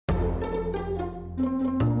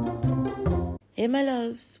Hey my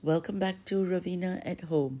loves, welcome back to Raveena at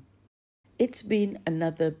Home. It's been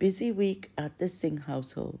another busy week at the Singh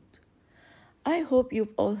household. I hope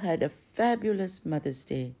you've all had a fabulous Mother's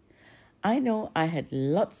Day. I know I had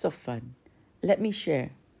lots of fun. Let me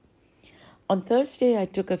share. On Thursday, I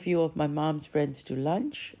took a few of my mom's friends to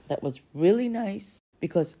lunch. That was really nice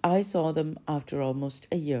because I saw them after almost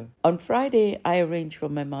a year. On Friday, I arranged for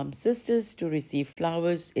my mom's sisters to receive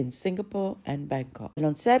flowers in Singapore and Bangkok. And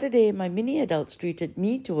on Saturday, my mini adults treated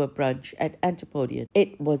me to a brunch at Antipodean.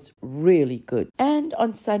 It was really good. And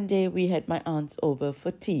on Sunday, we had my aunts over for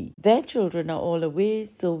tea. Their children are all away,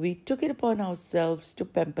 so we took it upon ourselves to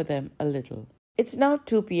pamper them a little. It's now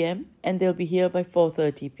 2 p.m. and they'll be here by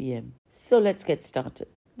 4:30 p.m. So let's get started.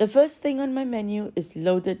 The first thing on my menu is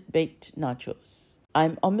loaded baked nachos.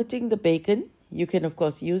 I'm omitting the bacon, you can of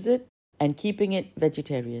course use it, and keeping it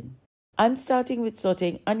vegetarian. I'm starting with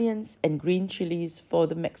sauteing onions and green chilies for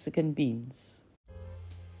the Mexican beans.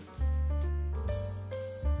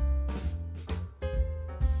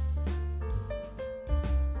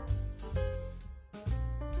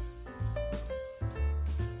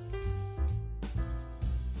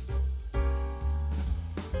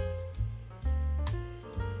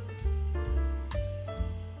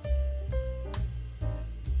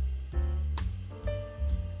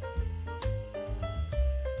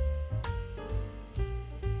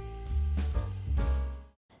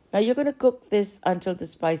 Now you're going to cook this until the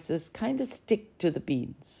spices kind of stick to the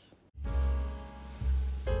beans.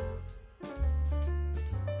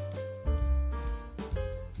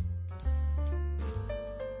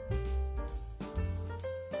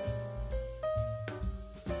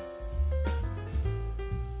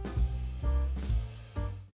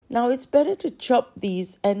 Now it's better to chop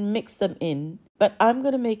these and mix them in, but I'm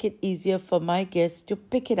going to make it easier for my guests to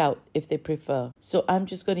pick it out if they prefer. So I'm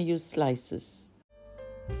just going to use slices.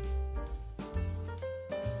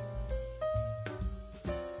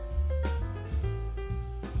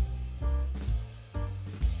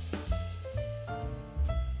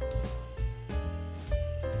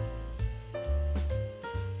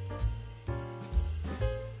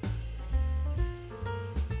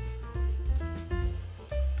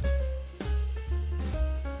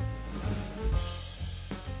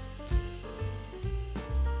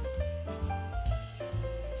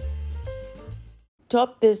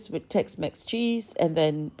 Top this with Tex-Mex cheese and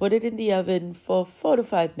then put it in the oven for 4 to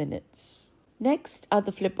 5 minutes. Next are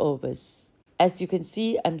the flip overs. As you can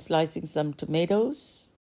see, I'm slicing some tomatoes.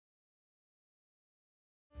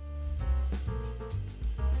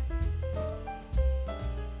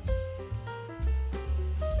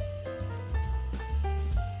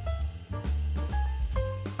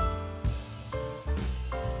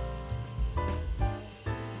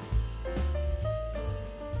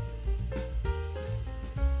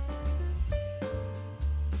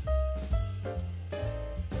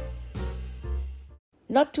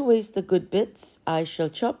 Not to waste the good bits, I shall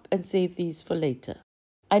chop and save these for later.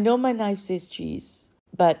 I know my knife says cheese,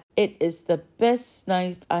 but it is the best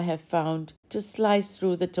knife I have found to slice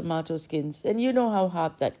through the tomato skins, and you know how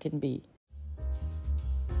hard that can be.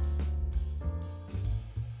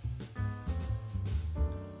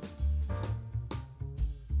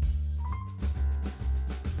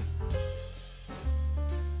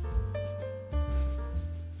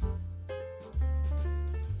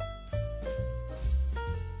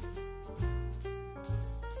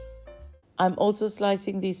 I'm also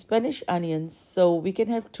slicing these Spanish onions so we can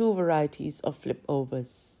have 2 varieties of flip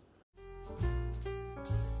overs.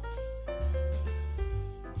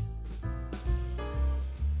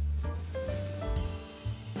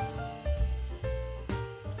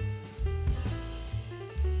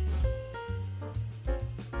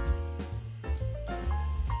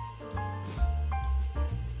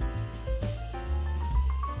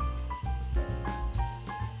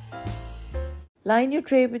 Line your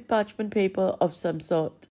tray with parchment paper of some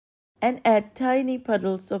sort and add tiny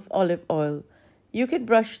puddles of olive oil. You can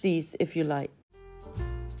brush these if you like.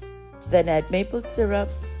 Then add maple syrup,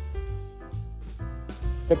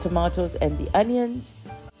 the tomatoes and the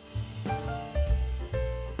onions,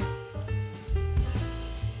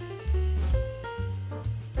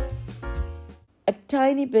 a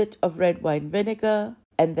tiny bit of red wine vinegar,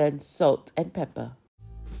 and then salt and pepper.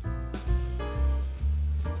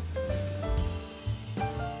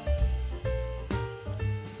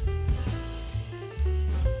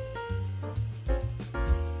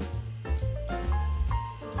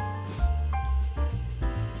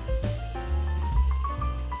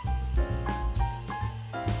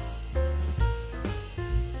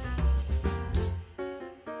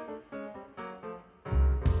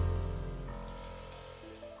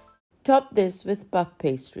 Top this with puff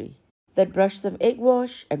pastry. Then brush some egg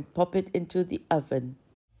wash and pop it into the oven.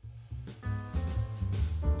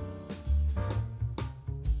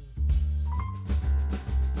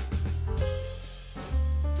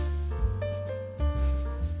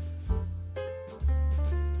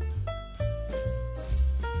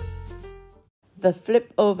 The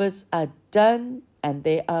flip overs are done and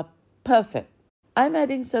they are perfect. I'm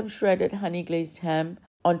adding some shredded honey glazed ham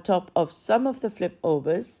on top of some of the flip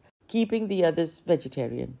overs, keeping the others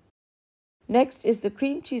vegetarian. Next is the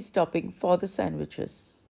cream cheese topping for the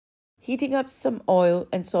sandwiches. Heating up some oil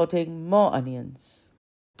and sauteing more onions.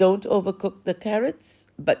 Don't overcook the carrots,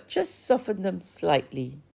 but just soften them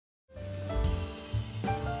slightly.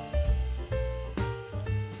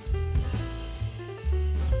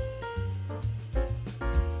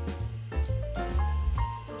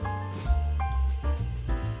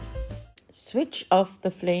 Switch off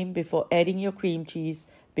the flame before adding your cream cheese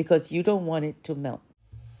because you don't want it to melt.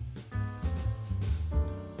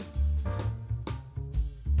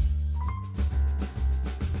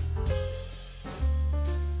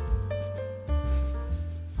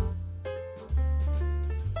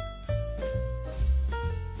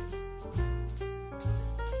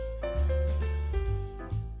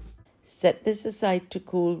 Set this aside to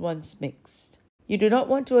cool once mixed. You do not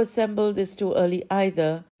want to assemble this too early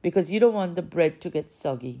either because you don't want the bread to get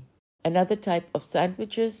soggy. Another type of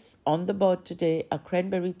sandwiches on the board today are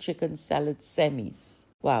cranberry chicken salad semis.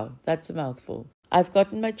 Wow, that's a mouthful. I've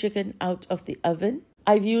gotten my chicken out of the oven.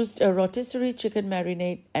 I've used a rotisserie chicken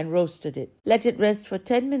marinade and roasted it. Let it rest for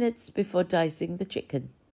 10 minutes before dicing the chicken.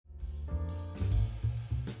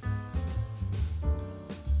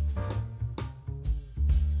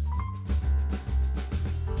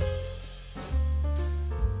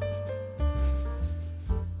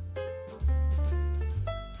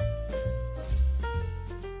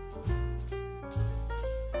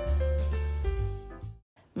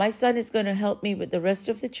 My son is going to help me with the rest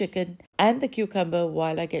of the chicken and the cucumber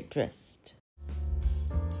while I get dressed.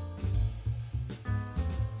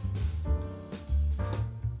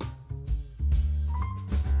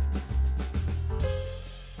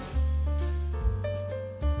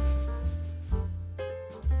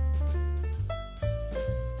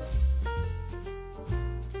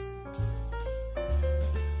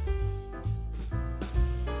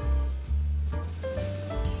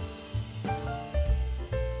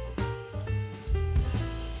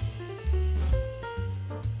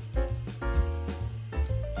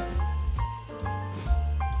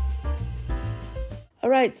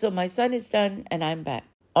 Alright, so my son is done and I'm back.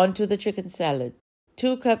 On to the chicken salad.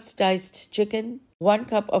 2 cups diced chicken, 1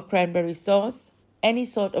 cup of cranberry sauce. Any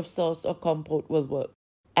sort of sauce or compote will work.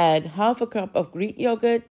 Add half a cup of Greek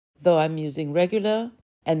yogurt, though I'm using regular,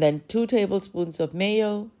 and then 2 tablespoons of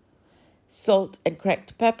mayo, salt and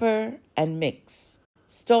cracked pepper, and mix.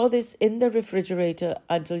 Store this in the refrigerator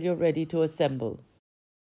until you're ready to assemble.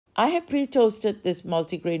 I have pre-toasted this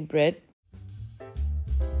multigrain bread.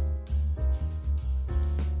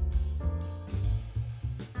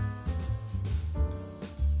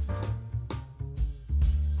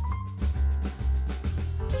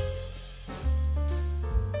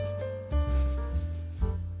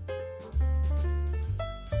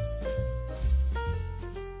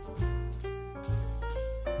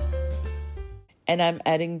 And I'm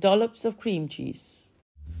adding dollops of cream cheese.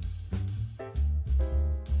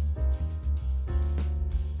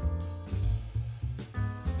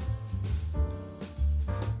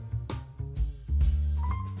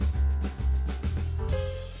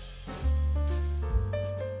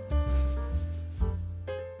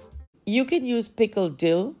 You can use pickled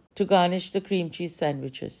dill to garnish the cream cheese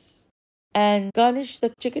sandwiches. And garnish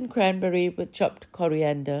the chicken cranberry with chopped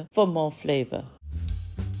coriander for more flavor.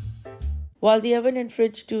 While the oven and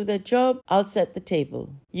fridge do their job, I'll set the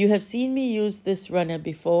table. You have seen me use this runner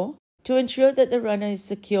before. To ensure that the runner is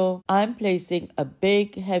secure, I'm placing a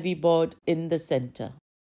big heavy board in the center.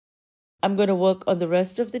 I'm going to work on the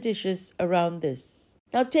rest of the dishes around this.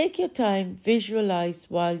 Now take your time, visualize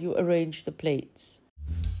while you arrange the plates.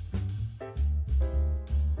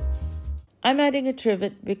 I'm adding a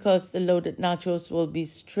trivet because the loaded nachos will be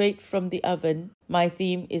straight from the oven. My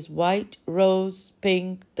theme is white, rose,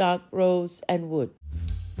 pink, dark rose, and wood.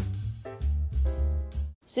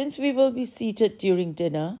 Since we will be seated during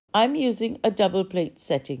dinner, I'm using a double plate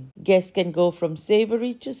setting. Guests can go from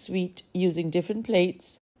savory to sweet using different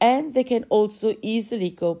plates, and they can also easily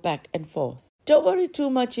go back and forth. Don't worry too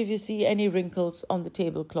much if you see any wrinkles on the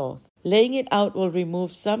tablecloth. Laying it out will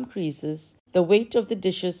remove some creases. The weight of the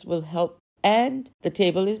dishes will help. And the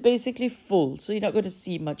table is basically full, so you're not going to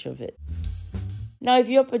see much of it. Now, if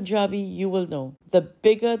you're Punjabi, you will know the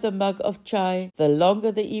bigger the mug of chai, the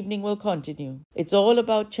longer the evening will continue. It's all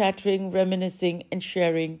about chattering, reminiscing, and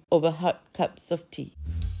sharing over hot cups of tea.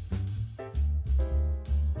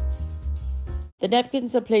 The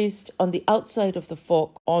napkins are placed on the outside of the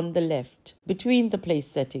fork on the left, between the place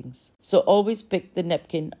settings. So always pick the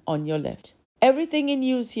napkin on your left. Everything in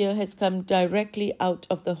use here has come directly out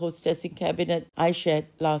of the hostessing cabinet I shared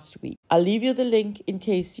last week. I'll leave you the link in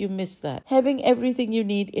case you missed that. Having everything you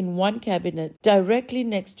need in one cabinet directly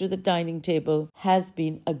next to the dining table has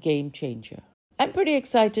been a game changer. I'm pretty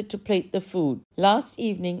excited to plate the food. Last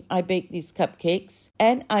evening, I baked these cupcakes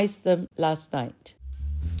and iced them last night.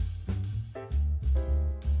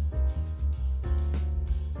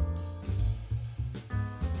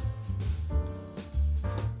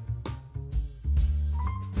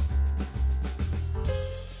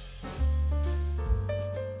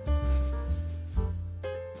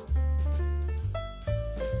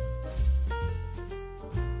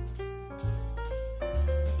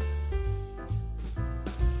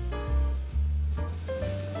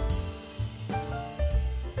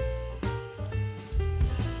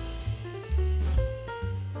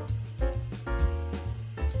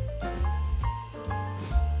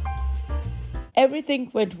 Everything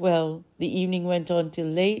went well. The evening went on till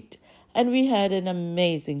late, and we had an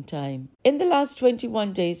amazing time. In the last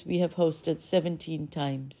 21 days, we have hosted 17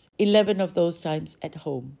 times, 11 of those times at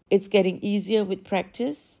home. It's getting easier with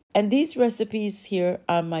practice, and these recipes here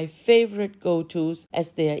are my favorite go-tos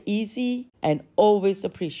as they are easy and always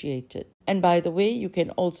appreciated. And by the way, you can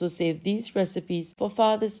also save these recipes for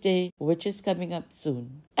Father's Day, which is coming up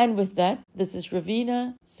soon. And with that, this is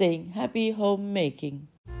Raveena saying happy homemaking.